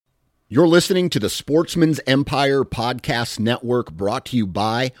You're listening to the Sportsman's Empire Podcast Network, brought to you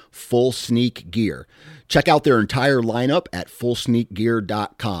by Full Sneak Gear. Check out their entire lineup at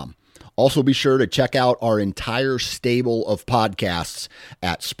fullsneakgear.com. Also be sure to check out our entire stable of podcasts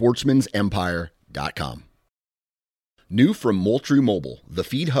at sportsmansempire.com. New from Moultrie Mobile, the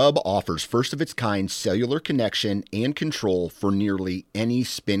Feed Hub offers first-of-its-kind cellular connection and control for nearly any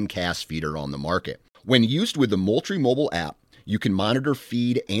spin cast feeder on the market. When used with the Moultrie Mobile app, you can monitor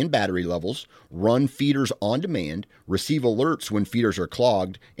feed and battery levels, run feeders on demand, receive alerts when feeders are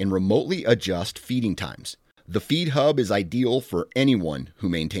clogged, and remotely adjust feeding times. The Feed Hub is ideal for anyone who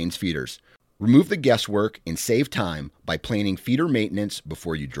maintains feeders. Remove the guesswork and save time by planning feeder maintenance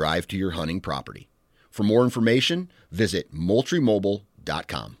before you drive to your hunting property. For more information, visit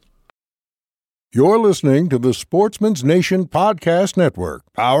MoultrieMobile.com. You're listening to the Sportsman's Nation Podcast Network,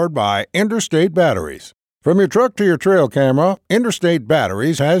 powered by Interstate Batteries. From your truck to your trail camera, Interstate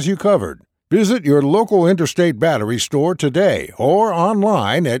Batteries has you covered. Visit your local Interstate Battery store today or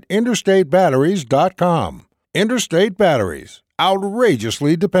online at interstatebatteries.com. Interstate Batteries,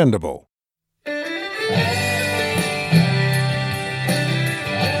 outrageously dependable.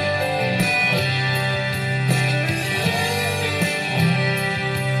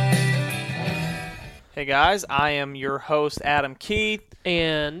 Hey guys, I am your host Adam Keith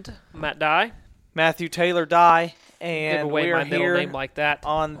and Matt Dye. Matthew Taylor Dye, and Give away we are my middle here name like that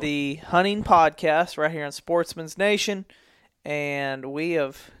on the hunting podcast right here on Sportsman's Nation, and we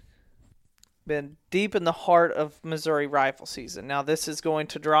have been deep in the heart of Missouri rifle season. Now this is going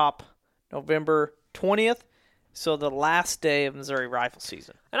to drop November 20th, so the last day of Missouri rifle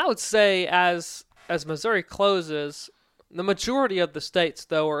season. And I would say as Missouri closes, the majority of the states,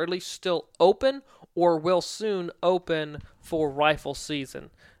 though, are at least still open or will soon open for rifle season.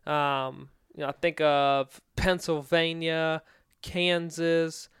 I think of Pennsylvania,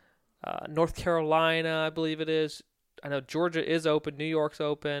 Kansas, North Carolina, I believe it is. I know Georgia is open, New York's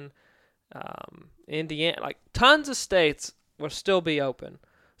open, Indiana, like tons of states will still be open.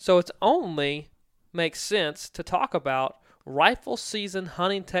 So it's only makes sense to talk about rifle season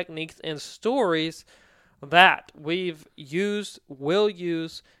hunting techniques and stories that we've used, will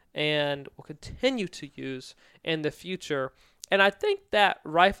use, and will continue to use in the future. And I think that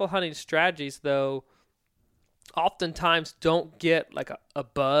rifle hunting strategies, though, oftentimes don't get like a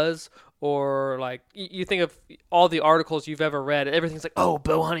buzz, or like you think of all the articles you've ever read. Everything's like, oh,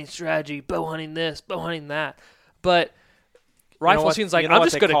 bow hunting strategy, bow hunting this, bow hunting that. But rifle season's like, I'm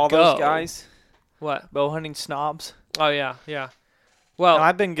just going to go. Those guys? What? Bow hunting snobs. Oh, yeah. Well, now,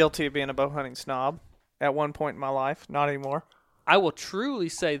 I've been guilty of being a bow hunting snob at one point in my life. Not anymore. I will truly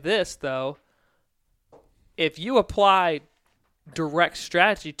say this, though. If you apply direct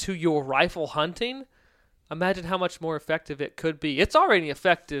strategy to your rifle hunting, imagine how much more effective it could be. It's already an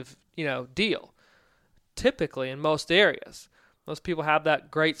effective, deal, typically in most areas. Most people have that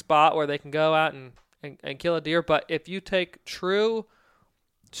great spot where they can go out and kill a deer, but if you take true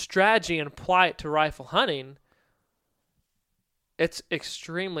strategy and apply it to rifle hunting, it's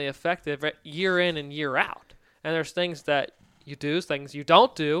extremely effective year in and year out. And there's things that you do, things you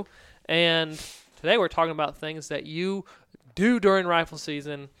don't do, and today we're talking about things that you do during rifle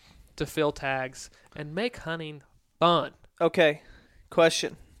season to fill tags and make hunting fun. Okay,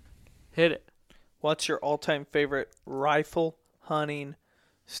 question. Hit it. What's your all-time favorite rifle hunting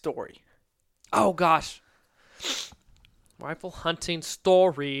story? Oh, gosh. Rifle hunting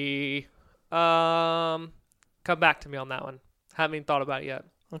story. Come back to me on that one. Haven't even thought about it yet.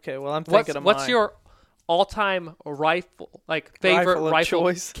 Okay, well, I'm thinking of mine. What's your all-time rifle, favorite rifle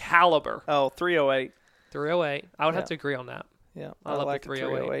choice caliber? Oh, 308. 308. I would have to agree on that. Yeah, I love like the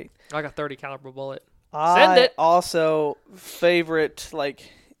 308. I got 30 caliber bullet. Send it. Also favorite,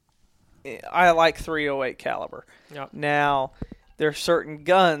 I like 308 caliber. Yep. Now, there are certain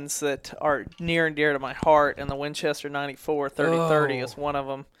guns that are near and dear to my heart, and the Winchester 94 3030 is one of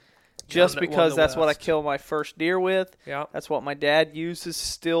them. Just because that's what I killed my first deer with. Yeah. That's what my dad uses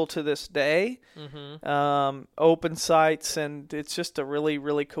still to this day. Mm-hmm. Open sights, and it's just a really,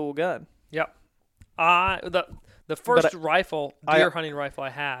 really cool gun. Yep. The first deer hunting rifle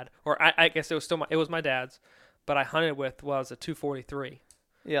I had, or I guess it was my dad's, but I hunted with was a 243.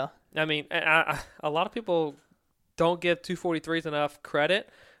 Yeah. I mean, a lot of people don't give 243s enough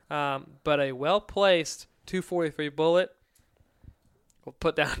credit, but a well-placed 243 bullet will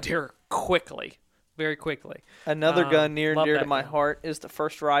put down deer quickly, very quickly. Another gun near and dear to my gun. heart is the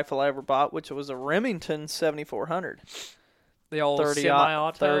first rifle I ever bought, which was a Remington 7400. The old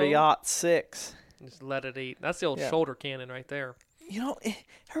semi-auto. 30-06. Just let it eat. That's the old shoulder cannon right there.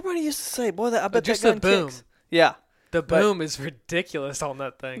 Everybody used to say, boy, I bet just that gun a boom. kicks. Yeah. The boom is ridiculous on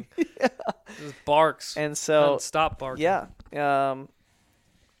that thing. Yeah. Just barks. And so stop barking. Yeah.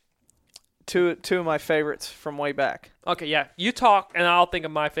 Two of my favorites from way back. Okay, yeah. You talk, and I'll think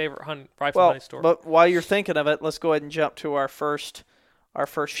of my favorite rifle hunting story. But while you're thinking of it, let's go ahead and jump to our first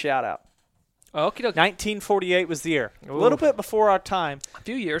shout out. Okay. 1948 was the year. A little bit before our time. A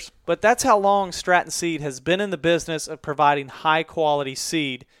few years. But that's how long Stratton Seed has been in the business of providing high-quality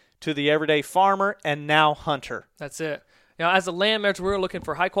seed to the everyday farmer and now hunter. That's it. Now, as a land manager, we're looking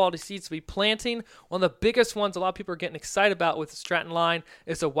for high-quality seeds to be planting. One of the biggest ones a lot of people are getting excited about with the Stratton line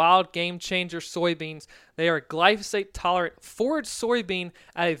is the Wild Game Changer soybeans. They are a glyphosate-tolerant forage soybean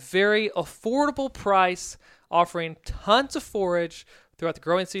at a very affordable price, offering tons of forage throughout the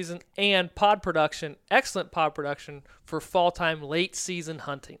growing season and pod production, excellent pod production for fall-time, late-season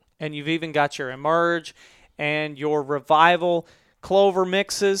hunting. And you've even got your Emerge and your Revival clover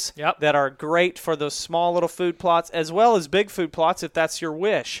mixes that are great for those small little food plots as well as big food plots if that's your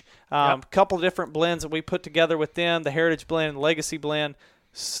wish. A couple of different blends that we put together with them, the Heritage Blend and Legacy Blend,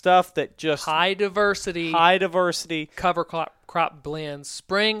 stuff that just high diversity cover crop blends,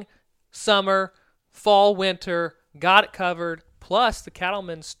 spring, summer, fall, winter, got it covered. Plus the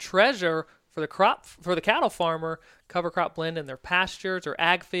cattleman's treasure for the cattle farmer, cover crop blend in their pastures or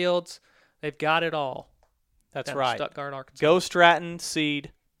ag fields. They've got it all. That's right. Stuttgart, Arkansas.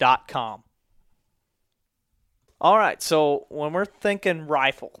 GoStrattonSeed.com. All right, so when we're thinking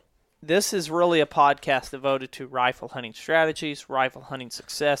rifle, this is really a podcast devoted to rifle hunting strategies, rifle hunting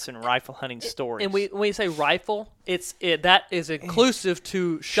success, and rifle hunting stories. And when we say rifle, that is inclusive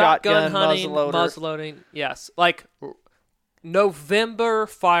to shotgun hunting, muzzleloading. Yes, like November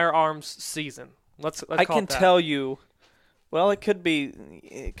firearms season. Let's I call can it that. tell you. Well, it could be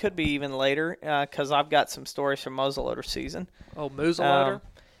even later because I've got some stories from muzzleloader season. Oh, muzzleloader.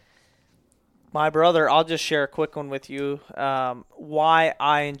 My brother, I'll just share a quick one with you. Why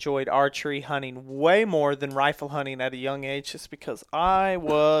I enjoyed archery hunting way more than rifle hunting at a young age, just because I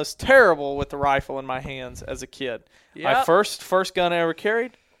was terrible with the rifle in my hands as a kid. Yep. My first gun I ever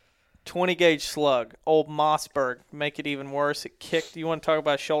carried, 20 gauge slug, old Mossberg. Make it even worse, it kicked. You want to talk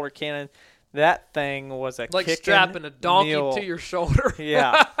about a shoulder cannon? That thing was a like kicking strapping a donkey mule. to your shoulder.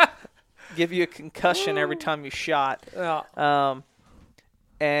 Yeah, give you a concussion every time you shot. Yeah.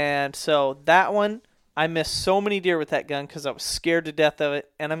 And so that one, I missed so many deer with that gun because I was scared to death of it.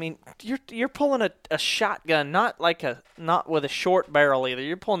 And I mean, you're pulling a shotgun, not with a short barrel either.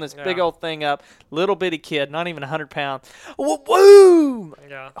 You're pulling this big old thing up, little bitty kid, not even 100 pounds. Woo!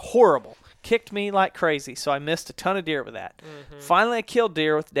 Yeah. Horrible. Kicked me like crazy, so I missed a ton of deer with that. Mm-hmm. Finally, I killed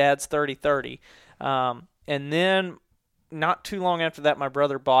deer with Dad's 30-30. And then not too long after that, my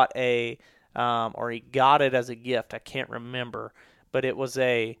brother bought or he got it as a gift. I can't remember. But it was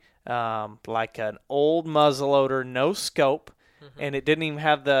like an old muzzleloader, no scope, and it didn't even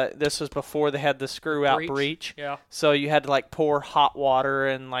have this was before they had the screw-out breech. Yeah. So you had to, like, pour hot water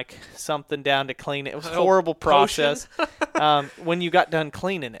and, like, something down to clean it. It was a horrible process when you got done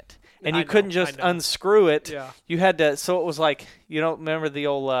cleaning it. And you couldn't just unscrew it. Yeah. You had to, so it was like, you don't remember the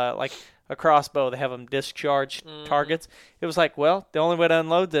old, like a crossbow, they have them discharge targets. It was like, well, the only way to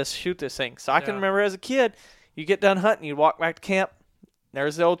unload this, shoot this thing. So I can remember as a kid, you get done hunting, you'd walk back to camp,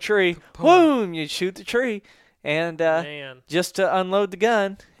 there's the old tree, boom, you'd shoot the tree, and just to unload the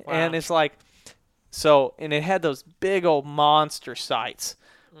gun. Wow. And it's like, and it had those big old monster sights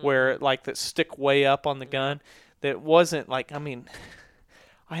where, like, that stick way up on the gun that wasn't like, I mean,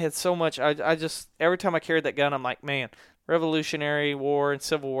 I had so much, I just, every time I carried that gun, I'm like, man, Revolutionary War and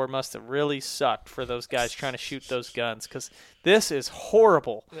Civil War must have really sucked for those guys trying to shoot those guns, because this is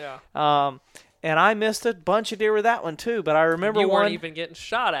horrible. Yeah. And I missed a bunch of deer with that one, too. But I remember you weren't even getting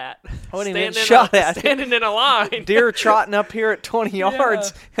shot at. I wasn't even getting shot at. Standing in a line. Deer trotting up here at 20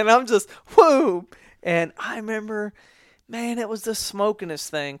 yards. And I'm just, whoo. And I remember, man, it was the smokingest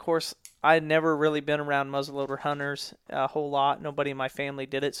thing. Of course, I had never really been around muzzleloader hunters a whole lot. Nobody in my family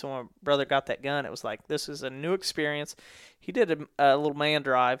did it. So when my brother got that gun, it was like, this is a new experience. He did a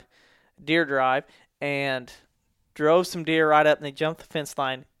little deer drive, and drove some deer right up, and they jumped the fence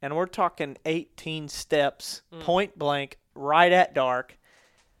line. And we're talking 18 steps, point blank, right at dark.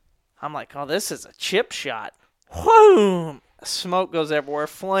 I'm like, oh, this is a chip shot. Whoom! Smoke goes everywhere.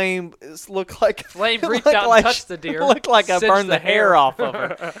 Flame looked like reached out and touched the deer. It looked like I burned the hair off of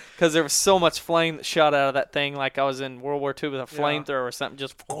her because there was so much flame that shot out of that thing, like I was in World War II with a flamethrower or something.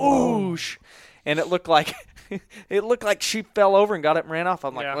 Just whoosh, and it looked like she fell over and got up and ran off.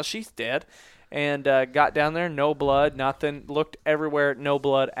 I'm like, well, she's dead. And got down there, no blood, nothing. Looked everywhere, no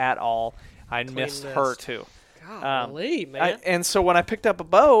blood at all. I missed her too. Golly, man. And so when I picked up a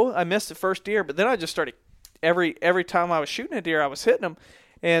bow, I missed the first deer, but then I just started every time I was shooting a deer, I was hitting them.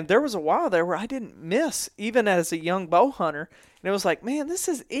 And there was a while there where I didn't miss, even as a young bow hunter. And it was like, man, this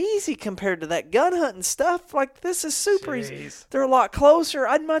is easy compared to that gun hunting stuff. Like, this is super easy. They're a lot closer.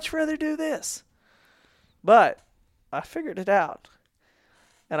 I'd much rather do this. But I figured it out.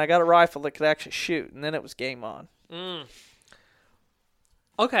 And I got a rifle that could actually shoot, and then it was game on.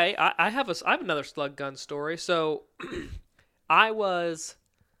 Okay, I have another slug gun story. So I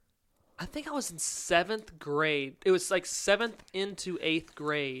think I was in 7th grade. It was like 7th into 8th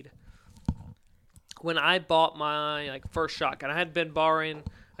grade when I bought my first shotgun. I had been borrowing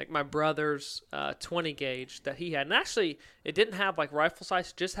my brother's 20 gauge that he had. And actually, it didn't have rifle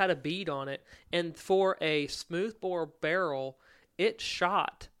sights, just had a bead on it. And for a smoothbore barrel, it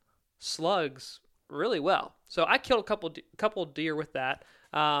shot slugs really well. So I killed a couple deer with that.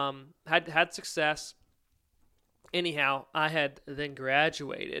 Had success. Anyhow, I had then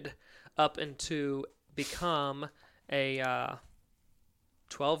graduated up into become a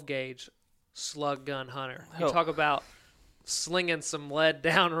 12 gauge slug gun hunter. You talk about slinging some lead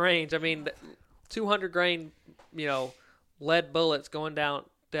down range. I mean, 200 grain, lead bullets going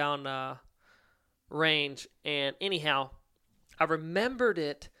down range. And anyhow, I remembered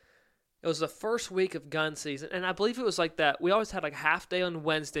it. It was the first week of gun season, and I believe it was like that. We always had half day on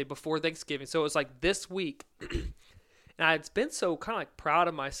Wednesday before Thanksgiving, so it was this week. And I'd been so kind of proud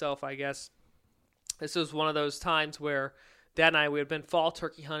of myself, I guess. This was one of those times where Dad and I, we had been fall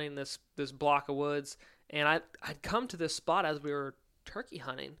turkey hunting this block of woods, and I'd come to this spot as we were turkey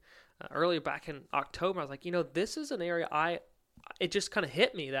hunting earlier back in October. I was like, this is an area it just kind of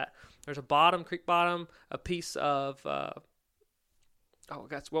hit me that there's a creek bottom, a piece of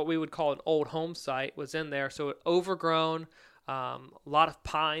that's what we would call an old home site was in there. So it overgrown, a lot of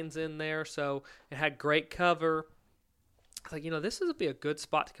pines in there, so it had great cover. I was like, this would be a good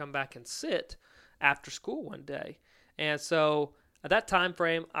spot to come back and sit after school one day. And so at that time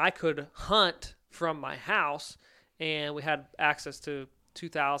frame, I could hunt from my house, and we had access to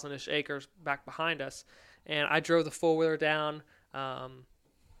 2,000-ish acres back behind us. And I drove the four-wheeler down,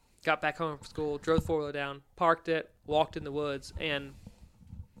 got back home from school, drove the four-wheeler down, parked it, walked in the woods, and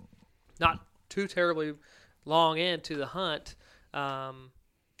not too terribly long into the hunt,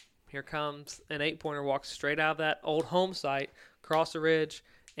 here comes an 8-pointer, walks straight out of that old home site, across the ridge,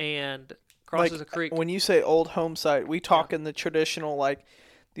 and crosses a creek. When you say old home site, we talk in the traditional,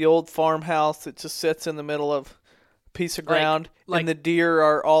 the old farmhouse that just sits in the middle of a piece of ground, and the deer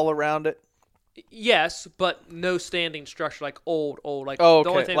are all around it? Yes, but no standing structure, old. Oh, okay, the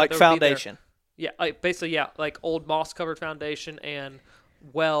only thing foundation. Yeah, basically, old moss-covered foundation, and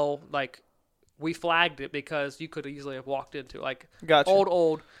we flagged it because you could easily have walked into gotcha.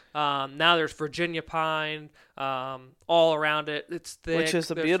 old. Now there's Virginia pine all around it. It's thick. Which is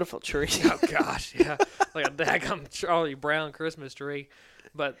a beautiful tree. Oh gosh, yeah, like a daggum Charlie Brown Christmas tree,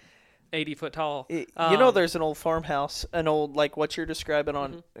 but 80 foot tall. There's an old farmhouse, an old what you're describing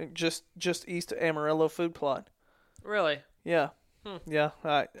on just east of Amarillo food plot. Really? Yeah. Yeah.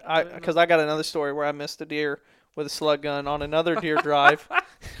 Because I got another story where I missed a deer with a slug gun on another deer drive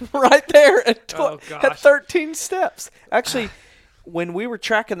right there at 13 steps. Actually, when we were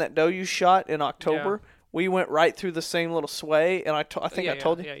tracking that doe you shot in October, we went right through the same little sway, and I think I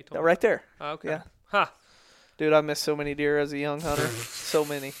told you. Yeah, you told me. Right there. Oh, okay. Yeah. Huh. Dude, I missed so many deer as a young hunter. So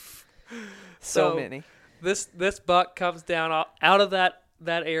many. So many. This buck comes down out of that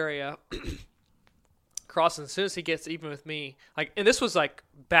area, crossing as soon as he gets even with me. And this was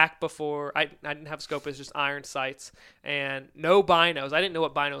back before I didn't have a scope. It was just iron sights and no binos. I didn't know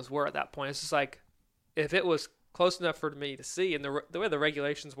what binos were at that point. It's just if it was close enough for me to see, and the way the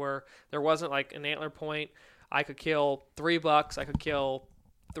regulations were, there wasn't an antler point. I could kill 3 bucks. I could kill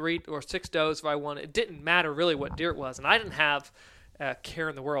 3 or 6 does if I wanted. It didn't matter really what deer it was, and I didn't have a care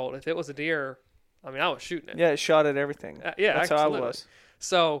in the world. If it was a deer, I was shooting it. Yeah, it shot at everything. Yeah, that's absolutely. how I was.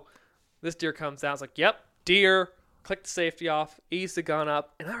 So this deer comes down. I was like, yep, deer. Click the safety off, ease the gun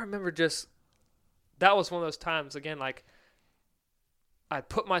up, and I remember that was one of those times, again, I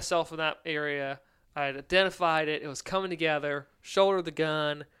put myself in that area, I had identified it, it was coming together, shouldered the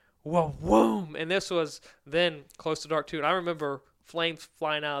gun, whoa, whoom, and this was then close to dark too, and I remember flames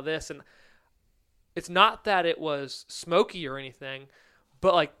flying out of this, and it's not that it was smoky or anything,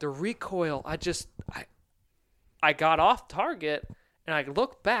 but the recoil, I got off target, and I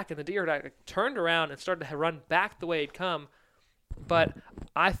looked back, and the deer had turned around and started to run back the way he'd come. But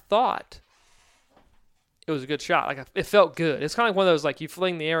I thought it was a good shot. It felt good. It's kind of one of those, you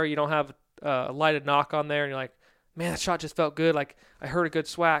fling the arrow, you don't have a lighted knock on there, and you're like, man, that shot just felt good. I heard a good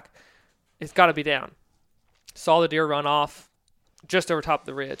swack. It's got to be down. Saw the deer run off just over top of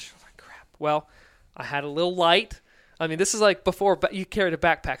the ridge. I was like, crap. Well, I had a little light. I mean, this is like before you carried a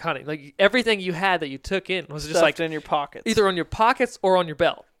backpack hunting. Like everything you had that you took in was just Stuffed like in your pockets, either on your pockets or on your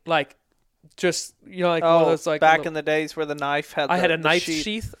belt. Like just like one of those like back in the days where the knife had. I had a knife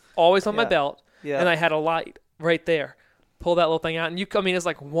sheath always on my belt, and I had a light right there. Pull that little thing out, and it's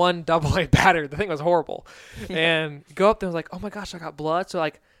like one AA battery. The thing was horrible, and go up there and was like, oh my gosh, I got blood. So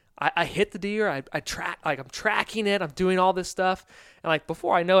like I hit the deer, I'm tracking it, I'm doing all this stuff, and like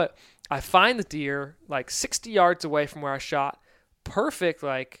before I know it, I find the deer like 60 yards away from where I shot. Perfect,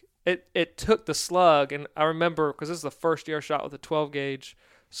 like it took the slug, and I remember because this is the first deer I shot with a 12 gauge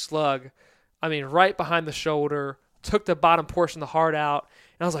slug. I mean, right behind the shoulder, took the bottom portion of the heart out,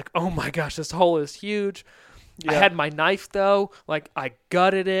 and I was like, oh my gosh, this hole is huge. Yeah. I had my knife, though. Like, I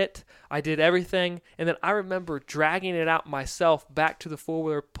gutted it. I did everything. And then I remember dragging it out myself back to the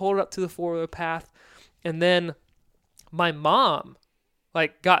four-wheeler, pulled it up to the four-wheeler path. And then my mom,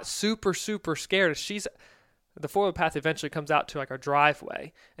 like, got super, super scared. The four-wheeler path eventually comes out to, like, our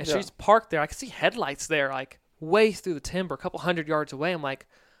driveway. And she's parked there. I could see headlights there, like, way through the timber, a couple 100 yards away. I'm like,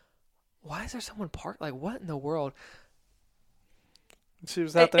 why is there someone parked? Like, what in the world? She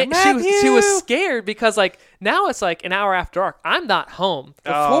was out there. She was scared because, like, now it's like an hour after dark. I'm not home.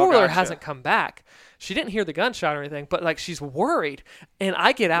 The four-wheeler hasn't come back. She didn't hear the gunshot or anything, but, like, she's worried. And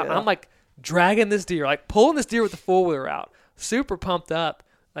I get out, and I'm, like, dragging this deer, like, pulling this deer with the four-wheeler out. Super pumped up.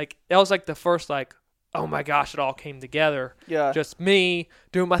 Like, that was, like, the first, like, oh, my gosh, it all came together. Yeah. Just me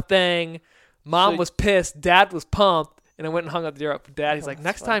doing my thing. Mom was pissed. Dad was pumped. And I went and hung up the deer up with Dad. He's like,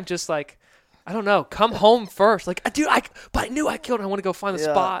 next time, just, like, I don't know, come home first. Like, dude, but I knew I killed him. I want to go find the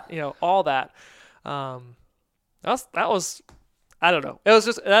spot, all that. That was, I don't know. It was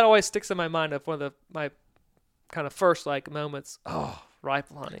just, that always sticks in my mind of one of my kind of first, like, moments. Oh,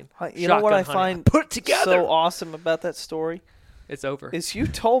 rifle hunting. You know what I find put it together. So awesome about that story? It's over. Is you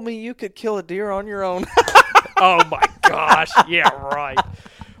told me you could kill a deer on your own. Oh, my gosh. Yeah, right.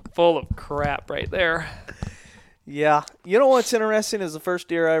 Full of crap right there. Yeah. You know what's interesting is the first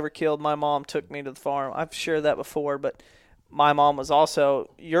deer I ever killed, my mom took me to the farm. I've shared that before, but my mom was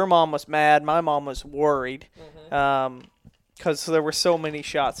also, your mom was mad. My mom was worried because there were so many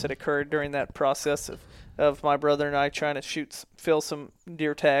shots that occurred during that process of my brother and I trying to fill some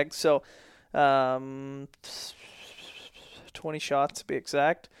deer tags. So 20 shots to be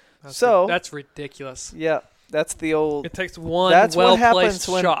exact. That's ridiculous. Yeah. That's the old. It takes one well-placed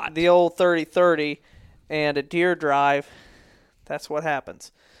shot. The old 30-30. And a deer drive, that's what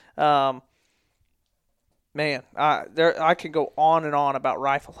happens. Man, I could go on and on about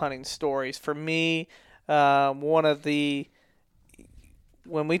rifle hunting stories. For me, one of the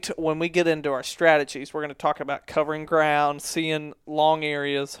when we get into our strategies, we're going to talk about covering ground, seeing long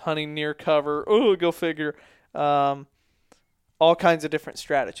areas, hunting near cover. Oh, go figure. All kinds of different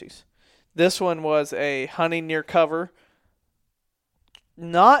strategies. This one was a hunting near cover.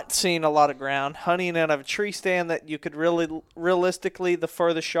 Not seeing a lot of ground, hunting out of a tree stand that you could realistically, the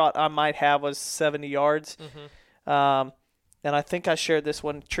furthest shot I might have was 70 yards. Mm-hmm. And I think I shared this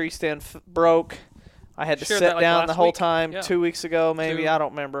one. Tree stand broke. I had to sit down the whole time 2 weeks ago, maybe. I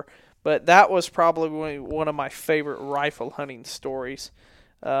don't remember. But that was probably one of my favorite rifle hunting stories.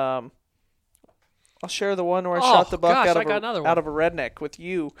 I'll share the one where I shot the buck out of a redneck with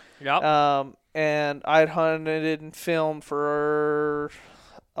you. Yep. And I had hunted and filmed for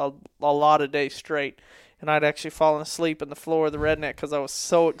a lot of days straight. And I'd actually fallen asleep on the floor of the redneck because I was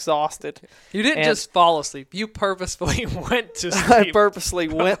so exhausted. You didn't just fall asleep. You purposefully went to sleep. I purposely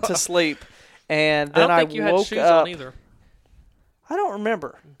went to sleep. And then I don't think you woke had shoes up. on either. I don't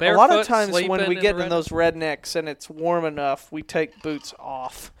remember. Barefoot, a lot of times when we get in in those rednecks and it's warm enough, we take boots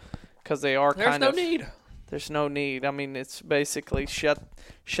off because they are kind of. There's no need. There's no need. I mean, it's basically shut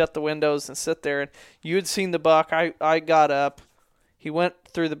the windows and sit there. And you had seen the buck. I got up. He went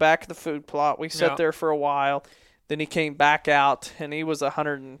through the back of the food plot. We sat there for a while. Then he came back out, and he was a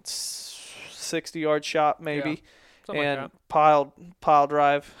 160-yard shot maybe, and like pile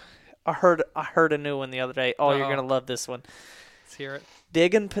drive. I heard a new one the other day. Oh, you're gonna love this one. Let's hear it.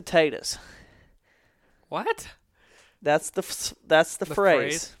 Digging potatoes. What? That's the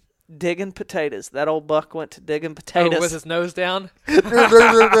phrase. Digging potatoes. That old buck went to digging potatoes. Oh, with his nose down? Yeah.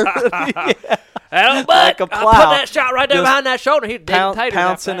 That old buck, like a plow. I put that shot right there behind that shoulder. He'd dig potatoes.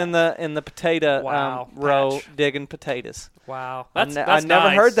 Pouncing in the potato row, digging potatoes. Wow. I never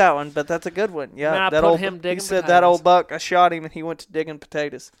heard that one, but that's a good one. Yeah, that old him digging he said potatoes. That old buck, I shot him and he went to digging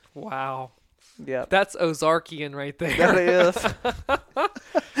potatoes. Wow. Yeah. That's Ozarkian right there. That is.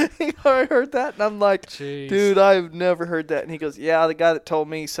 I heard that and I'm like, jeez. Dude, I've never heard that. And he goes, yeah, the guy that told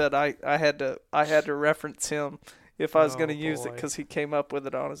me said I had to reference him if I was going to use it because he came up with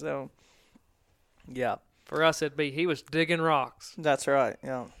it on his own. Yeah. For us, it'd be he was digging rocks. That's right.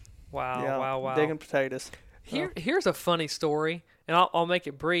 Yeah. Wow. Digging potatoes. Here's a funny story, and I'll make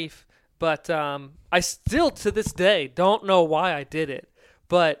it brief. But I still, to this day, don't know why I did it.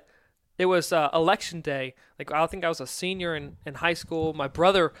 But it was election day. Like, I think I was a senior in high school. My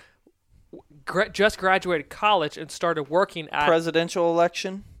brother just graduated college and started working at presidential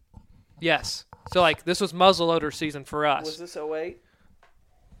election. Yes. So, like, this was muzzleloader season for us. Was this 08?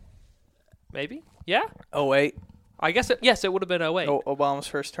 Maybe. Yeah. 08. I guess yes, it would have been 08. Obama's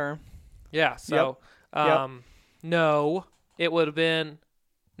first term. Yeah. So, no, it would have been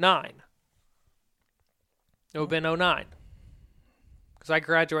 9. It would have been 09. Because I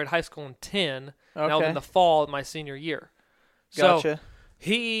graduated high school in 10. Okay. That was in the fall of my senior year. Gotcha. So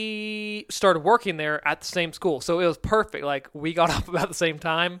he started working there at the same school. So it was perfect. Like, we got up about the same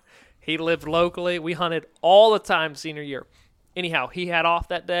time. He lived locally. We hunted all the time senior year. Anyhow, he had off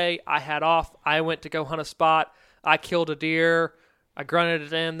that day. I had off. I went to go hunt a spot. I killed a deer. I grunted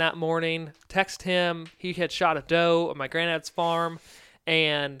it in that morning. Text him. He had shot a doe at my granddad's farm,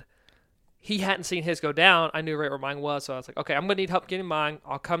 and he hadn't seen his go down. I knew right where mine was, so I was like, okay, I'm going to need help getting mine.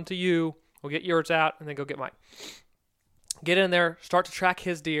 I'll come to you. We'll get yours out, and then go get mine. Get in there, start to track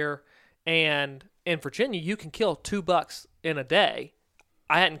his deer, and in Virginia, you can kill 2 bucks in a day.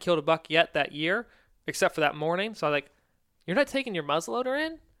 I hadn't killed a buck yet that year, except for that morning, so I was like, you're not taking your muzzleloader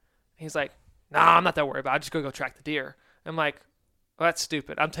in? He's like, nah, I'm not that worried about it. I'm just going to go track the deer. I'm like, well, that's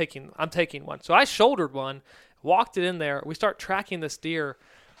stupid. I'm taking one. So I shouldered one, walked it in there. We start tracking this deer.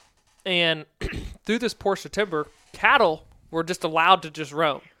 And through this portion of timber, cattle were just allowed to just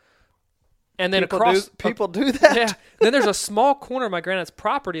roam. And then people do that? Yeah. Then there's a small corner of my granddad's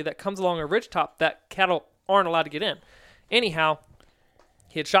property that comes along a ridgetop that cattle aren't allowed to get in. Anyhow,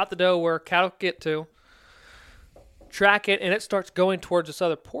 he had shot the doe where cattle get to. Track it, and it starts going towards this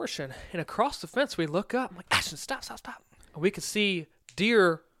other portion. And across the fence, we look up. I'm like, Ashton, stop. And we could see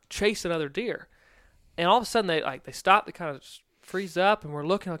deer chase another deer. And all of a sudden, they stop. They kind of freeze up, and we're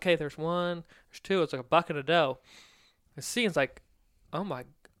looking. Okay, there's one. There's 2. It's like a buck and a doe. And seeing's like, oh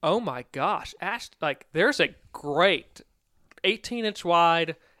my gosh, Ash! Like, there's a great 18-inch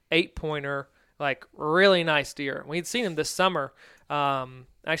wide 8-pointer, like really nice deer. We'd seen him this summer.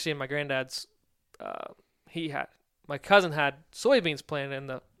 Actually, in my granddad's, my cousin had soybeans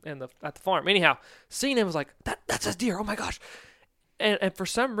planted at the farm. Anyhow, seeing him was like, that's a deer. Oh my gosh. And for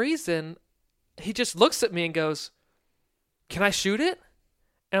some reason, he just looks at me and goes, can I shoot it?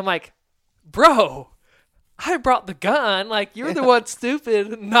 And I'm like, bro, I brought the gun. Like, you're the one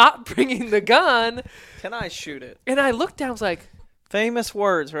stupid not bringing the gun. Can I shoot it? And I looked down, I was like, famous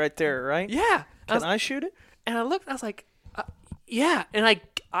words right there, right? Yeah. Can I shoot it? And I looked, I was like, yeah. And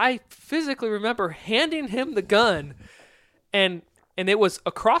I physically remember handing him the gun, and it was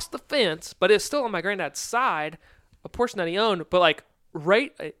across the fence, but it's still on my granddad's side, a portion that he owned, but like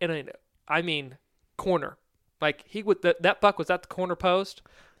right in corner. Like, that buck was at the corner post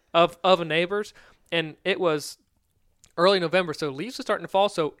of a neighbor's, and it was early November, so leaves were starting to fall.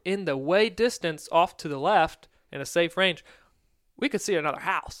 So in the way distance off to the left in a safe range, we could see another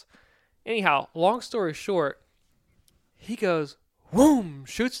house. Anyhow, long story short, he goes, whoom,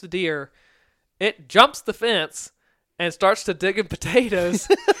 shoots the deer. It jumps the fence and starts to dig in potatoes.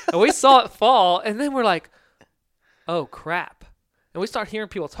 And we saw it fall, and then we're like, oh, crap. And we start hearing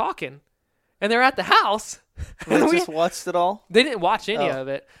people talking, and they're at the house. They just watched it all? They didn't watch any of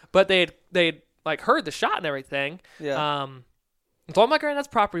it, but they'd like heard the shot and everything. Yeah. It's on my granddad's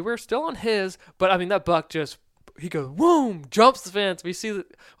property. We're still on his, but I mean, that buck just, he goes, boom, jumps the fence. We see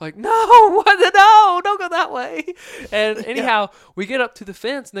like, no, don't go that way. And anyhow, we get up to the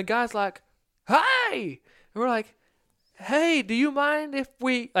fence, and the guy's like, hey. And we're like, hey, do you mind if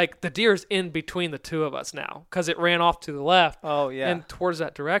we, like, the deer's in between the two of us now because it ran off to the left. Oh, yeah. And towards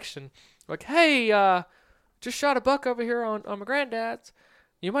that direction. Like, hey, just shot a buck over here on my granddad's.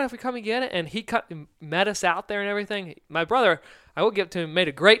 You mind if we come and get it? And he met us out there and everything. My brother, I will give it to him, made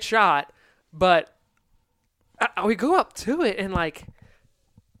a great shot, but we go up to it, and like,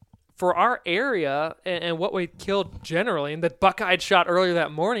 for our area and what we killed generally, and the buck I'd shot earlier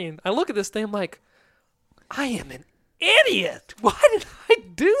that morning, I look at this thing, I'm like, I am an idiot. Why did I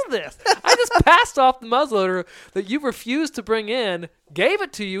do this? I just passed off the muzzleloader that you refused to bring in, gave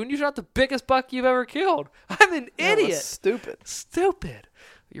it to you, and you shot the biggest buck you've ever killed. I'm an idiot. Stupid.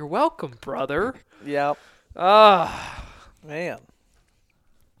 You're welcome, brother. Yep. Man.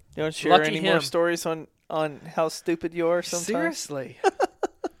 You want to share any more stories on how stupid you are sometimes? Seriously.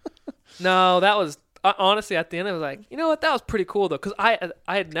 No, that was honestly at the end. I was like, you know what? That was pretty cool though, because I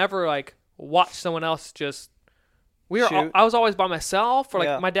had never like watched someone else just. I was always by myself, or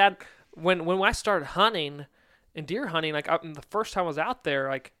like my dad when I started hunting and deer hunting, like the first time I was out there,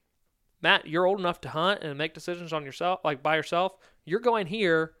 like, Matt, you're old enough to hunt and make decisions on yourself, like by yourself. You're going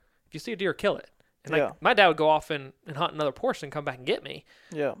here. If you see a deer, kill it. And like my dad would go off and hunt another portion and come back and get me.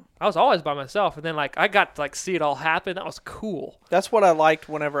 Yeah. I was always by myself. And then like I got to like see it all happen. That was cool. That's what I liked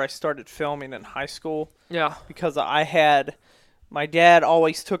whenever I started filming in high school. Yeah. Because my dad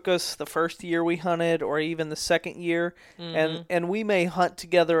always took us the first year we hunted or even the second year. Mm-hmm. And we may hunt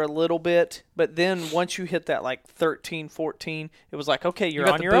together a little bit, but then once you hit that like 13, 14, it was like, okay,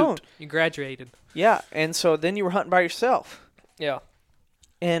 you're on your own. You graduated. Yeah. And so then you were hunting by yourself. Yeah.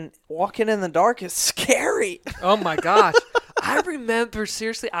 And walking in the dark is scary. Oh, my gosh. I remember,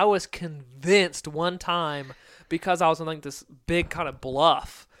 seriously, I was convinced one time because I was on like this big kind of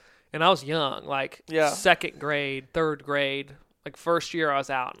bluff. And I was young, like second grade, third grade. Like first year I was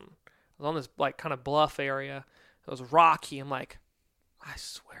out and I was on this like kind of bluff area. It was rocky. I'm like, I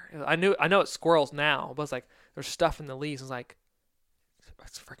swear. I know it's squirrels now, but it's like there's stuff in the leaves. I was like,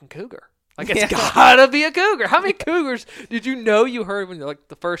 it's a freaking cougar. Like, it's gotta be a cougar. How many cougars did you know you heard when, like,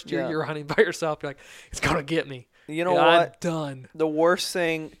 the first year you were hunting by yourself? You're like, it's gonna get me. You know what? I'm done. The worst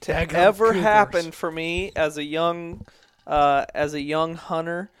thing to ever happen for me as a young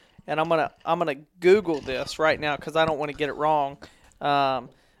hunter, and I'm gonna Google this right now because I don't want to get it wrong.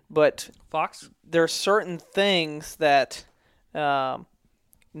 But fox, there's certain things that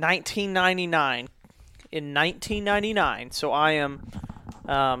 1999. In 1999, so I am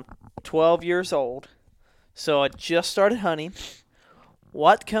 12 years old, so I just started hunting.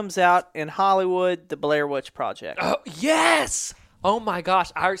 What comes out in Hollywood? The Blair Witch Project. Oh, yes! Oh my gosh!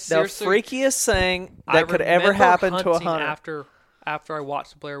 The freakiest thing that could ever happen to a hunter. After I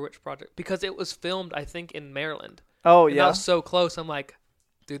watched the Blair Witch Project, because it was filmed, I think, in Maryland. Oh, and yeah. I was so close. I'm like,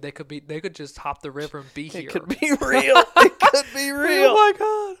 dude, they could just hop the river and be here. It could be real. It could be real. Oh my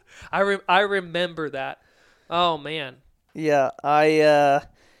god! I remember that. Oh man. Yeah, I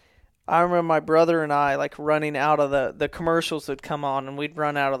remember my brother and I like running out of the commercials would come on and we'd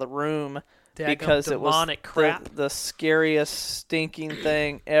run out of the room because it was the scariest stinking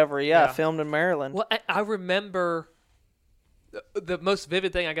thing ever. Yeah, filmed in Maryland. Well, I remember the most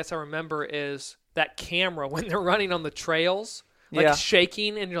vivid thing I guess I remember is that camera when they're running on the trails. Like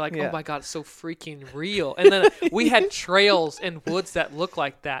shaking, and you're like, oh my god, it's so freaking real. And then we had trails and woods that look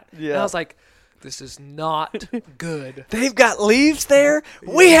like that. Yeah. And I was like, this is not good. They've got leaves there.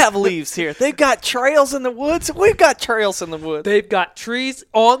 We have leaves here. They've got trails in the woods. We've got trails in the woods. They've got trees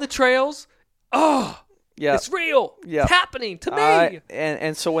on the trails. Oh, yeah, it's real. Yeah, it's happening to me.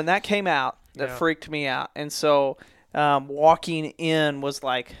 And so when that came out, that freaked me out. And so walking in was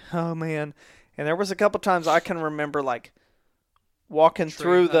like, oh man. And there was a couple times I can remember like walking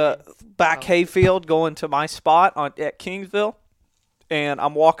through the back hayfield going to my spot at Kingsville, and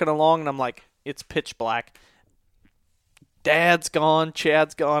I'm walking along and I'm like, it's pitch black. Dad's gone,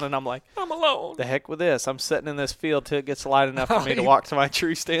 Chad's gone, and I'm like, I'm alone. The heck with this. I'm sitting in this field till it gets light enough for me to walk to my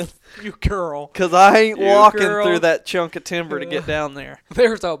tree stand. You girl. Because I ain't walking through that chunk of timber to get down there.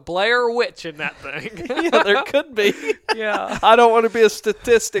 There's a Blair Witch in that thing. Yeah, there could be. Yeah. I don't want to be a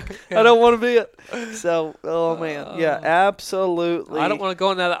statistic. I don't want to be it. So, oh man. Yeah, absolutely. I don't want to go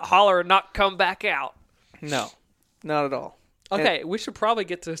into that holler and not come back out. No, not at all. Okay, we should probably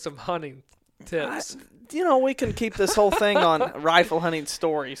get to some hunting tips. We can keep this whole thing on rifle hunting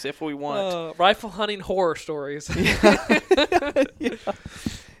stories if we want. Rifle hunting horror stories. Yeah.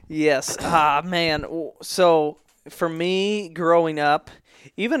 Yes. Man. So for me, growing up,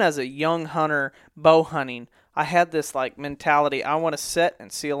 even as a young hunter, bow hunting, I had this like mentality. I want to sit and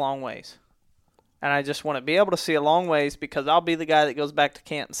see a long ways. And I just want to be able to see a long ways because I'll be the guy that goes back to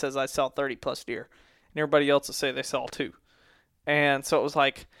camp and says I saw 30 plus deer. And everybody else will say they saw 2. And so it was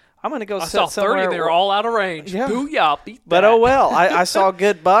like, I'm going to go sit somewhere. I saw 30, they're all out of range. Yeah. Booyah, beat that. But oh well, I saw a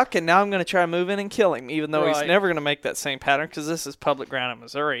good buck, and now I'm going to try to move in and kill him, even though he's never going to make that same pattern because this is public ground in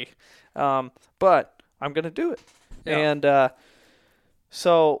Missouri. But I'm going to do it. Yeah. And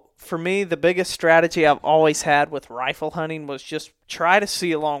so for me, the biggest strategy I've always had with rifle hunting was just try to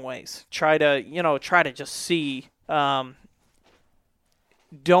see a long ways. Try to just see. It'd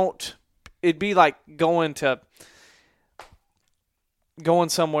be like going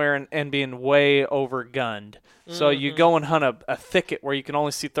somewhere and being way overgunned. So you go and hunt a thicket where you can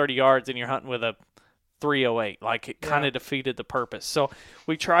only see 30 yards and you're hunting with a .308. Like it kind of defeated the purpose. So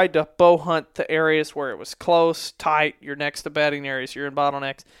we tried to bow hunt the areas where it was close, tight, you're next to bedding areas, you're in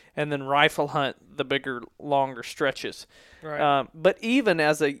bottlenecks, and then rifle hunt the bigger, longer stretches. Right. But even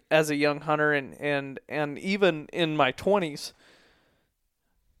as a young hunter and even in my 20s,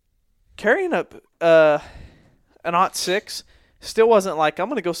 carrying up an .06 Still wasn't like, I'm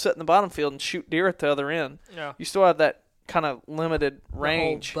going to go sit in the bottom field and shoot deer at the other end. Yeah. You still have that kind of limited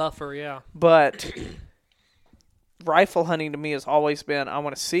range. The whole buffer, yeah. But rifle hunting to me has always been, I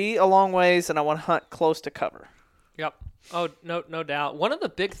want to see a long ways and I want to hunt close to cover. Yep. Oh, no doubt. One of the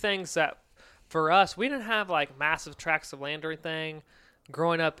big things that for us, we didn't have like massive tracts of land or anything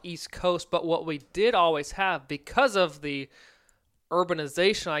growing up East Coast, but what we did always have, because of the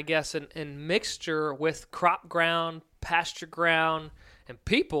urbanization, I guess, and mixture with crop ground, pasture ground, and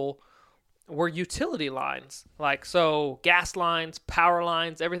people, were utility lines. Like, so gas lines, power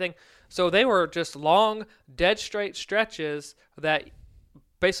lines, everything. So they were just long, dead straight stretches that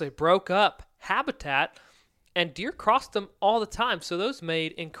basically broke up habitat, and deer crossed them all the time. So those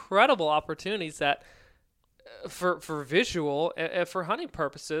made incredible opportunities that for visual, for hunting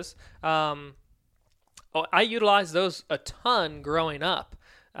purposes. I utilized those a ton growing up.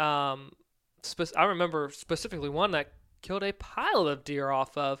 I remember specifically one that killed a pile of deer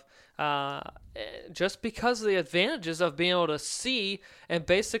off of, just because of the advantages of being able to see, and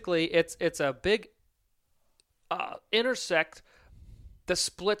basically it's a big intersect that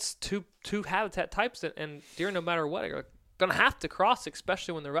splits two habitat types, and deer, no matter what, are going to have to cross,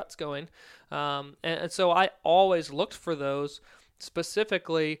 especially when the rut's going. And so I always looked for those,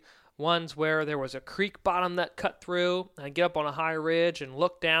 specifically ones where there was a creek bottom that cut through, and I'd get up on a high ridge and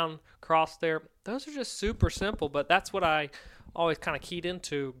look down across there. Those are just super simple, but that's what I always kind of keyed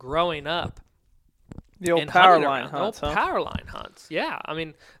into growing up. The old power line hunts. The old power line hunts, yeah. I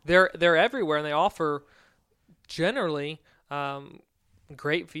mean, they're everywhere, and they offer generally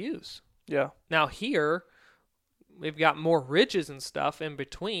great views. Yeah. Now here, we've got more ridges and stuff in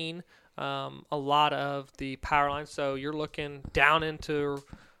between a lot of the power lines, so you're looking down into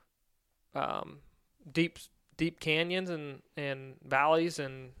deep canyons and valleys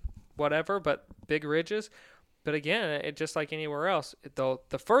and whatever, but big ridges. But again, it just like anywhere else, the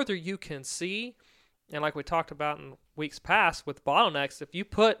further you can see, and like we talked about in weeks past with bottlenecks, if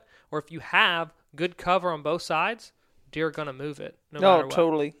you have good cover on both sides, deer are going to move it no matter what.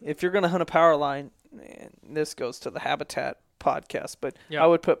 Totally. If you're going to hunt a power line, and this goes to the habitat podcast, but yep. I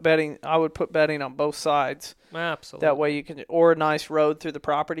would put bedding on both sides. Absolutely. That way you can, or a nice road through the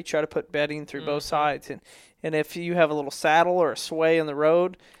property, try to put bedding through both sides. And if you have a little saddle or a sway in the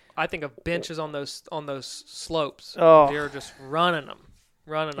road, I think of benches on those slopes. Oh. Deer are just running them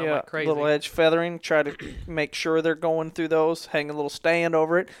like crazy. Little edge feathering, try to make sure they're going through those, hang a little stand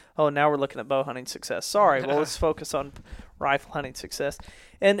over it. Oh, now we're looking at bow hunting success. Sorry, well, let's focus on rifle hunting success.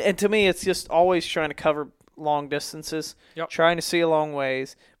 And to me, it's just always trying to cover long distances, trying to see a long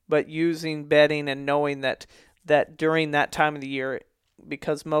ways, but using bedding and knowing that during that time of the year,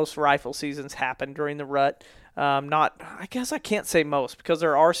 because most rifle seasons happen during the rut. I guess I can't say most, because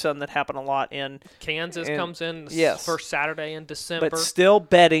there are some that happen a lot in Kansas comes in first Saturday in December. But still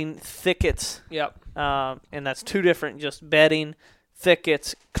bedding, thickets. Yep. And that's two different, just bedding,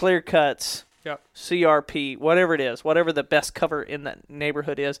 thickets, clear cuts, CRP, whatever it is, whatever the best cover in that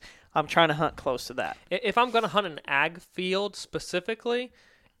neighborhood is. I'm trying to hunt close to that. If I'm going to hunt an ag field specifically,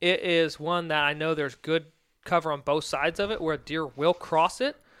 it is one that I know there's good cover on both sides of it where deer will cross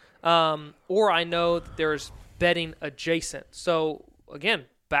it. Or I know that there's bedding adjacent. So again,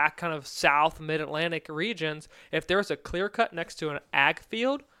 back kind of south mid-Atlantic regions, if there's a clear cut next to an ag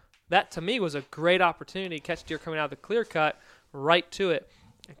field, that to me was a great opportunity to catch deer coming out of the clear cut right to it.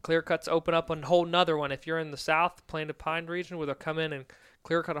 And clear cuts open up a whole nother one. If you're in the south, Plain to Pine region, where they'll come in and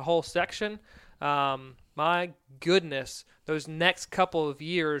clear cut a whole section, my goodness, those next couple of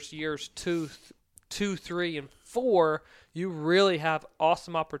years 2, 3, and 4, you really have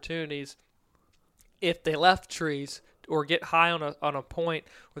awesome opportunities if they left trees or get high on a point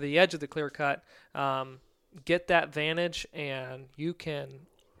or the edge of the clear cut. Get that vantage, and you can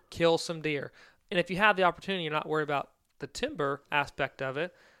kill some deer. And if you have the opportunity, you're not worried about the timber aspect of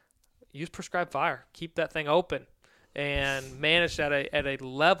it, use prescribed fire. Keep that thing open and manage that at a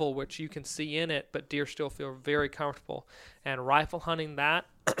level which you can see in it, but deer still feel very comfortable. And rifle hunting that,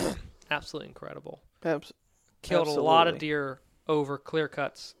 absolutely incredible. Killed a lot of deer over clear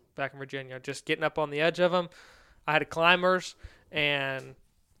cuts back in Virginia, just getting up on the edge of them. I had climbers, and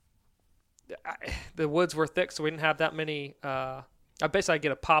the woods were thick, so we didn't have that many. I'd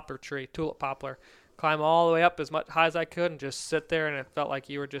get a poplar tree, tulip poplar, climb all the way up as much high as I could, and just sit there, and it felt like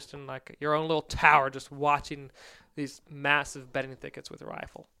you were just in like your own little tower, just watching these massive bedding thickets with a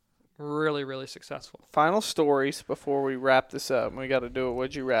rifle. Really, really successful. Final stories before we wrap this up. We got to do a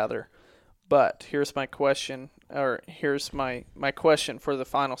would you rather. But here's my question, or here's my question for the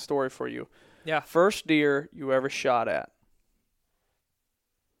final story for you. Yeah. First deer you ever shot at?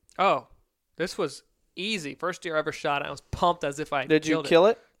 Oh, this was Easy. First deer I ever shot at. I was pumped as if I Did you killed kill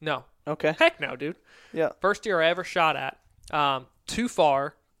it? No. Okay. Heck no, dude. Yeah. First deer I ever shot at. Too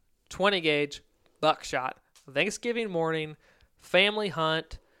far, 20 gauge, buckshot. Thanksgiving morning, family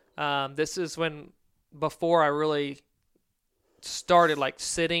hunt. This is before I really started like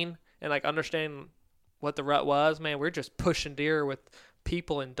sitting and like understanding what the rut was. Man, we were just pushing deer with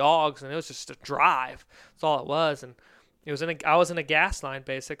people and dogs, and it was just a drive. That's all it was. And I was in a gas line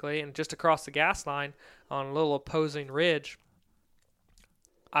basically, and just across the gas line on a little opposing ridge,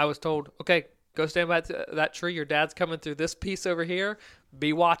 I was told, okay, go stand by that tree. Your dad's coming through this piece over here.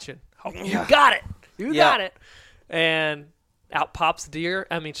 Be watching. Oh, you got it. You got it. And out pops the deer.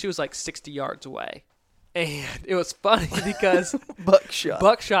 I mean, she was like 60 yards away. And it was funny because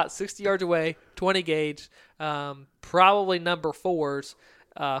buckshot 60 yards away, 20 gauge, probably number 4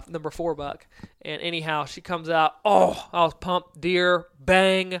 buck. And anyhow, she comes out. Oh, I was pumped. Deer,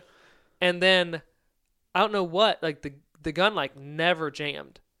 bang. And then I don't know what, like the gun like never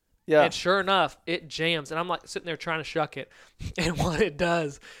jammed. Yeah. And sure enough, it jams. And I'm like sitting there trying to shuck it. And what it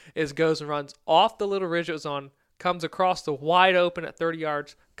does is goes and runs off the little ridge it was on, comes across the wide open at 30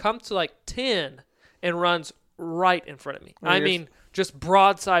 yards, comes to like 10, and runs right in front of me. I mean, just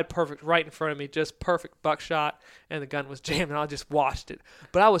broadside perfect right in front of me, just perfect buckshot, and the gun was jammed, and I just watched it.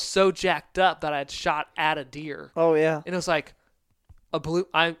 But I was so jacked up that I had shot at a deer. Oh, yeah. And it was like,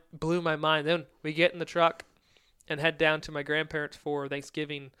 I blew my mind. Then we get in the truck and head down to my grandparents for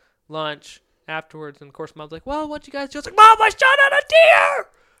Thanksgiving lunch afterwards. And, of course, Mom's like, well, what you guys do? I was like, Mom, I shot at a deer!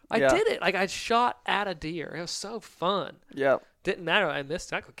 I did it. Like, I shot at a deer. It was so fun. Yeah. Didn't matter. I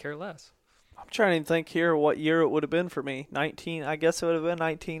missed it. I could care less. I'm trying to think here what year it would have been for me. I guess it would have been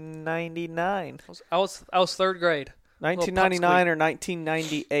 1999. I was third grade. 1999 or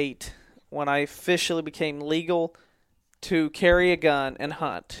 1998 when I officially became legal to carry a gun and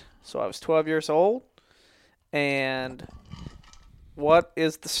hunt. So I was 12 years old. And what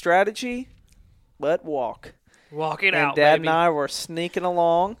is the strategy? But walk. Walk it and out, Dad baby. and I were sneaking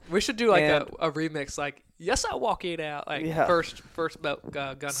along. We should do like a remix, like yes, I walk it out, like first gun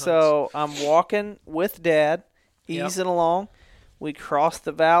hunts. So I'm walking with Dad, easing along. We cross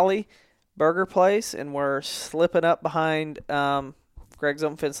the valley, burger place, and we're slipping up behind Greg's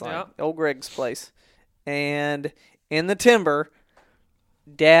own fence line, old Greg's place, and in the timber.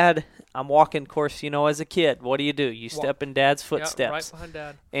 Dad, I'm walking, of course, as a kid, what do? You step in Dad's footsteps. Right behind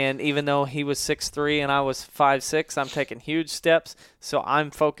Dad. And even though he was 6'3" and I was 5'6", I'm taking huge steps. So I'm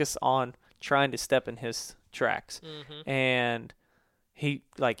focused on trying to step in his tracks. Mm-hmm. And he,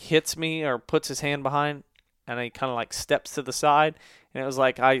 like, hits me or puts his hand behind, and he kind of, like, steps to the side. And it was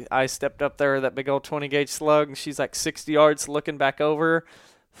like I stepped up there, that big old 20-gauge slug, and she's, like, 60 yards looking back over.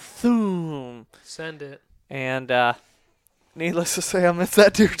 Boom. Send it. And, needless to say, I missed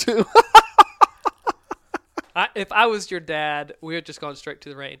that deer too. If I was your dad, we had just gone straight to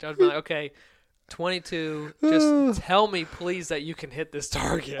the range. I would be like, okay, 22, just tell me, please, that you can hit this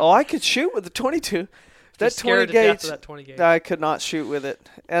target. Oh, I could shoot with the 22. That 20 gauge, that 20 gauge. I could not shoot with it.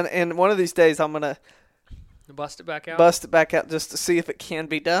 And one of these days, I'm going to bust it back out just to see if it can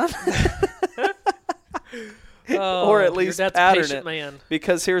be done. Oh, or at least pattern it. Man.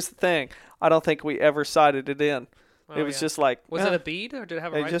 Because here's the thing. I don't think we ever sighted it in. It was just like... Was it a bead or did it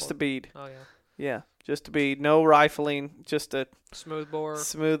have a rifle? Just a bead. Oh, yeah. Yeah, just a bead. No rifling, just a... Smooth bore.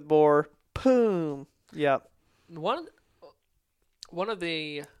 Smooth bore. Boom. Yep. One of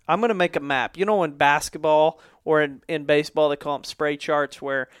the... I'm going to make a map. In basketball or in baseball, they call them spray charts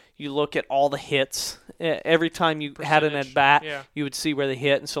where you look at all the hits. Every time you had an at-bat, you would see where they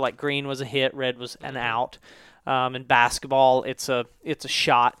hit. And so, like, green was a hit, red was an out. In basketball, it's a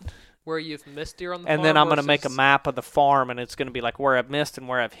shot. Where you've missed deer on the farm. And then I'm going to make a map of the farm, and it's going to be like where I've missed and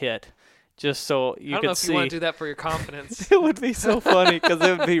where I've hit, just so you can see. I don't know if you want to do that for your confidence. It would be so funny because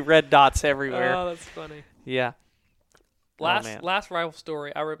it would be red dots everywhere. Oh, that's funny. Yeah. Last rifle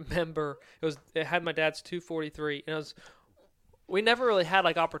story, I remember it had my dad's 243, and we never really had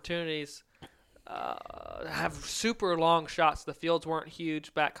like opportunities to have super long shots. The fields weren't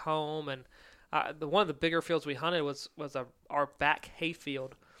huge back home, and one of the bigger fields we hunted was our back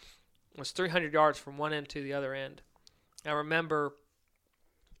hayfield. It was 300 yards from one end to the other end. I remember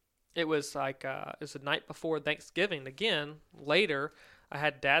it was like it was the night before Thanksgiving. Again, later, I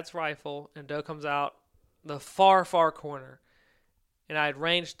had Dad's rifle, and Doe comes out the far, far corner. And I had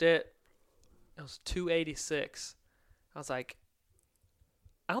ranged it. It was 286. I was like,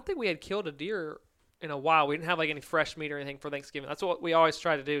 I don't think we had killed a deer in a while. We didn't have like any fresh meat or anything for Thanksgiving. That's what we always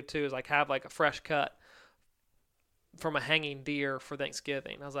try to do, too, is like have like a fresh cut from a hanging deer for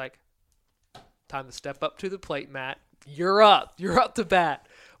Thanksgiving. I was like, time to step up to the plate, Matt. You're up. You're up to bat.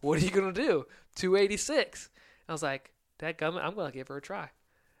 What are you going to do? 286. I was like, dadgummit, I'm going to give her a try.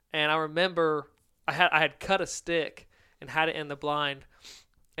 And I remember I had cut a stick and had it in the blind,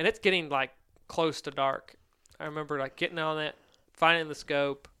 and it's getting like close to dark. I remember like getting on it, finding the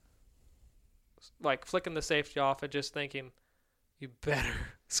scope, like flicking the safety off and just thinking, you better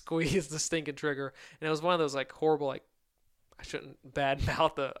squeeze the stinking trigger. And it was one of those like horrible, like, I shouldn't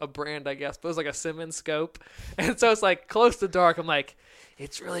badmouth a brand, I guess, but it was like a Simmons scope. And so it's like close to dark. I'm like,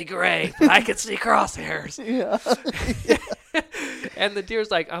 it's really gray, but I can see crosshairs. Yeah. And the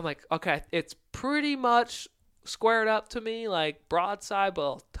deer's like, I'm like, okay, it's pretty much squared up to me, like broadside,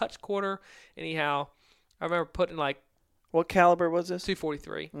 but a touch quarter. Anyhow, I remember putting like, what caliber was this?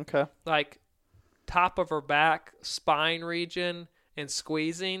 243. Okay. Like top of her back, spine region, and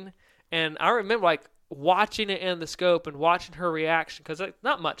squeezing. And I remember like watching it in the scope and watching her reaction, because like,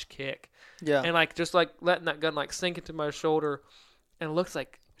 not much kick. Yeah. And like just like letting that gun like sink into my shoulder, and it looks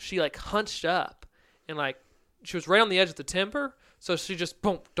like she like hunched up and like she was right on the edge of the timber, so she just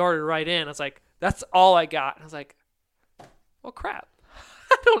boom darted right in. I was like, that's all I got. And I was like, well, crap.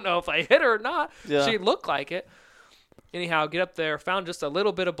 I don't know if I hit her or not. Yeah. She looked like it. Anyhow, get up there, found just a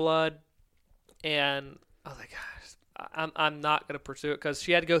little bit of blood, and I was like, gosh, I'm not going to pursue it, because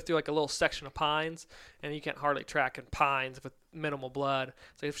she had to go through like a little section of pines, and you can't hardly track in pines with minimal blood.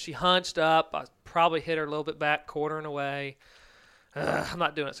 So if she hunched up, I probably hit her a little bit back, quartering away. I'm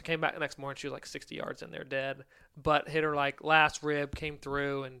not doing it. So I came back the next morning. She was like 60 yards in there dead, but hit her like last rib, came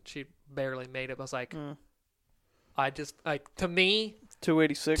through, and she barely made it. I was like, I just, like, to me,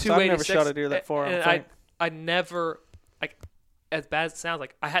 286. I've never shot a deer that far. And I never, like, as bad as it sounds,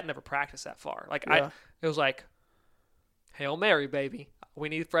 like, I had never practiced that far. Like, Yeah. it was like, Hail Mary, baby. We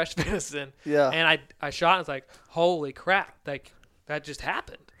need fresh venison. Yeah. And I shot, and it's like, holy crap. Like, that just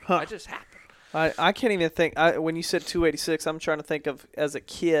happened. That just happened. I can't even think. When you said 286, I'm trying to think of, as a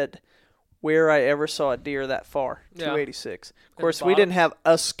kid, where I ever saw a deer that far. Yeah. 286. Of course, we didn't have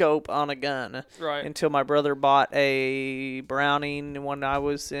a scope on a gun until my brother bought a Browning when I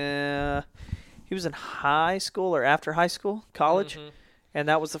was he was in high school or after high school, college. Mm-hmm. And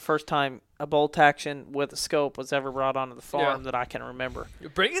that was the first time a bolt action with a scope was ever brought onto the farm that I can remember. You're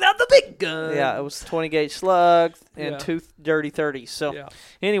bringing out the big gun. Yeah, it was 20 gauge slug and two dirty 30s. So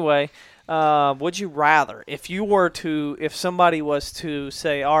anyway, would you rather, if somebody was to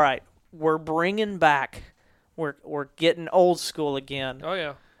say, all right, we're bringing back, we're getting old school again. Oh,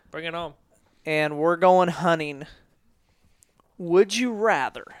 yeah. Bring it on. And we're going hunting. Would you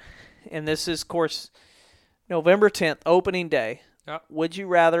rather, and this is, of course, November 10th, opening day. Yep. Would you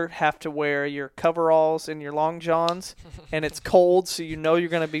rather have to wear your coveralls and your long johns, and it's cold, so you know you're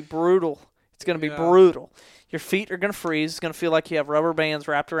going to be brutal? It's going to be brutal. Your feet are going to freeze. It's going to feel like you have rubber bands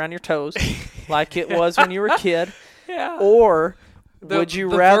wrapped around your toes, like it was when you were a kid. Yeah. Or would you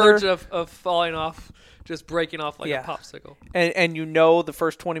rather verge of falling off, just breaking off like a popsicle? And you know the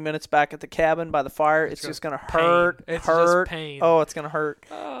first 20 minutes back at the cabin by the fire, it's just going to hurt. It's hurt. just pain. Oh, it's going to hurt.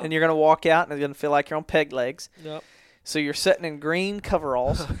 And you're going to walk out, and it's going to feel like you're on peg legs. Yep. So you're sitting in green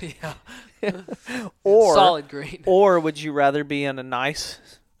coveralls. Yeah. Or solid green. Or would you rather be in a nice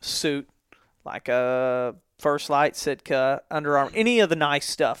suit, like a First Light, Sitka, Under Armour, any of the nice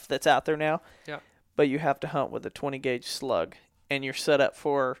stuff that's out there now? Yeah. But you have to hunt with a 20 gauge slug, and you're set up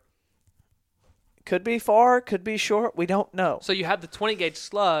for, could be far, could be short, we don't know. So you have the 20 gauge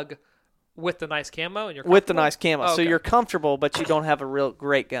slug with the nice camo, and you're with the nice camo. Oh, okay. So you're comfortable, but you don't have a real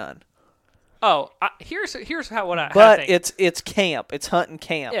great gun. Oh, here's how what I But think. it's camp. It's hunting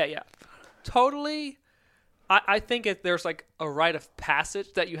camp. Yeah. Totally. I think there's like a rite of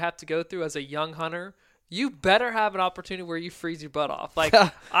passage that you have to go through as a young hunter. You better have an opportunity where you freeze your butt off. Like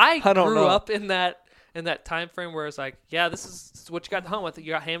I grew up in that time frame where it's like, yeah, this is what you got to hunt with.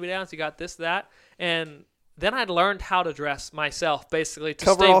 You got hand-me-downs, you got this, that. And then I learned how to dress myself, basically, to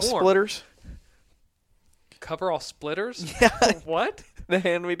stay warm. Coverall splitters? Coverall splitters? Yeah. What? The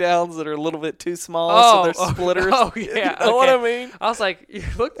hand-me-downs that are a little bit too small, so they're splitters. Oh, yeah. You know what I mean? I was like, you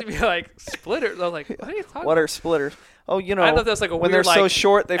looked at me like, splitters? I was like, what are you talking What about? are splitters? Oh, you know, I know that's like a when weird, they're so like,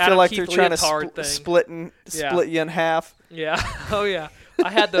 short, they Adam feel like Keith they're trying to leotard thing. split you in half. Yeah. Oh, yeah. I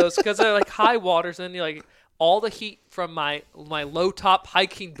had those because they're like high waters, and you're like, all the heat from my low-top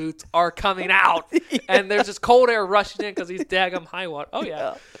hiking boots are coming out, and there's this cold air rushing in because these daggum high water. Oh,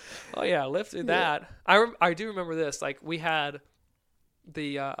 yeah. Oh, yeah. Lived through that. I do remember this. Like, we had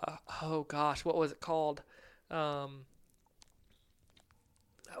the, what was it called?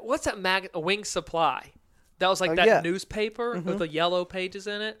 What's that Wing Supply. That was like newspaper with the yellow pages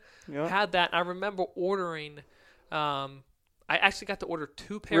in it. Yeah. Had that. I remember ordering, I actually got to order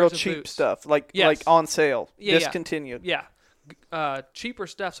 2 pairs Real of cheap boots. stuff, like on sale, Yeah, discontinued. Yeah. Cheaper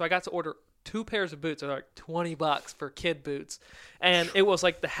stuff. So I got to order 2 pairs of boots are like $20 for kid boots, and it was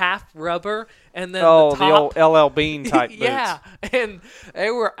like the half rubber and then the top. The old LL Bean type boots. Yeah, and they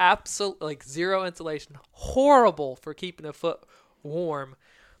were absolute like zero insulation, horrible for keeping a foot warm,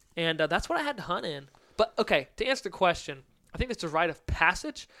 and that's what I had to hunt in. But okay, to answer the question, I think it's a rite of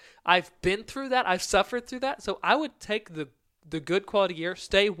passage. I've been through that. I've suffered through that. So I would take the good quality gear,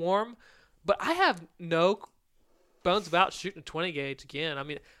 stay warm, but I have no bones about shooting a 20 gauge again. I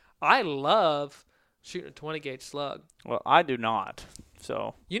mean, I love shooting a 20 gauge slug. Well, I do not.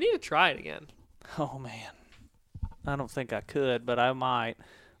 So you need to try it again. Oh man, I don't think I could, but I might.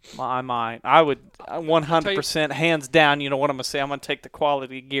 I would 100% hands down. You know what I'm gonna say? I'm gonna take the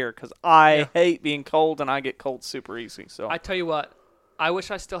quality gear because I hate being cold and I get cold super easy. So I tell you what, I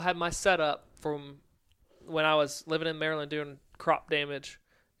wish I still had my setup from when I was living in Maryland doing crop damage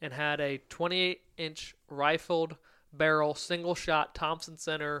and had a 28-inch rifled barrel single shot Thompson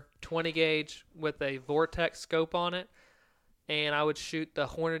Center 20 gauge with a Vortex scope on it, and I would shoot the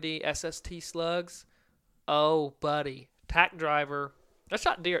Hornady SST slugs. Oh, buddy, tack driver. I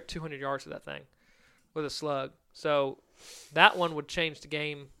shot deer at 200 yards with that thing with a slug. So that one would change the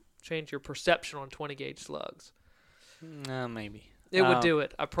game, change your perception on 20 gauge slugs. Maybe. It would do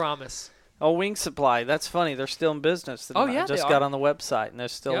it, I promise. Oh, Wing Supply. That's funny. They're still in business. Oh, yeah, I just got on the website, and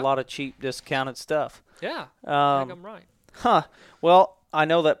there's still a lot of cheap discounted stuff. Yeah, I think I'm right. Huh. Well, I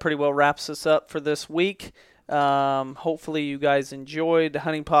know that pretty well wraps us up for this week. Hopefully you guys enjoyed the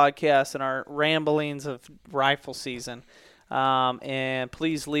hunting podcast and our ramblings of rifle season. And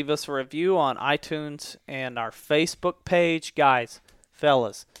please leave us a review on iTunes and our Facebook page. Guys,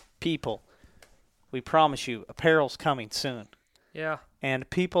 fellas, people, we promise you apparel's coming soon. Yeah. And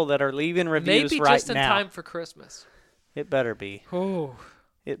people that are leaving reviews maybe right just in now, time for Christmas. It better be. Oh.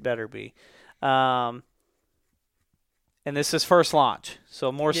 It better be. And this is first launch,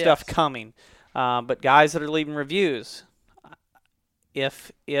 so more stuff coming. But guys that are leaving reviews,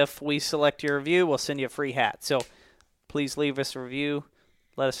 if we select your review, we'll send you a free hat. So please leave us a review.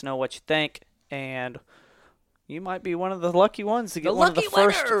 Let us know what you think, and you might be one of the lucky ones to get one of the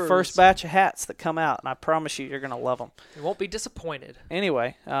first batch of hats that come out. And I promise you, you're going to love them. You won't be disappointed.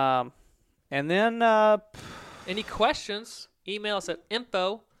 Anyway, and then any questions? Email us at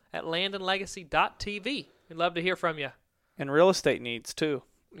info@landandlegacy.tv. We'd love to hear from you. And real estate needs too.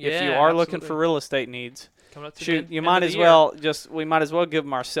 Yeah, if you are looking for real estate needs, shoot, we might as well give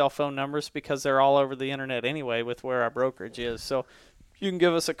them our cell phone numbers because they're all over the internet anyway with where our brokerage is. So you can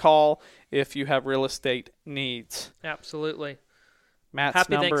give us a call if you have real estate needs. Absolutely. Matt's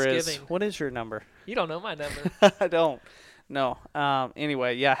Happy number Thanksgiving. What is your number? You don't know my number. I don't. No.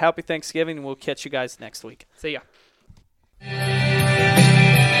 Anyway, happy Thanksgiving, and we'll catch you guys next week. See ya.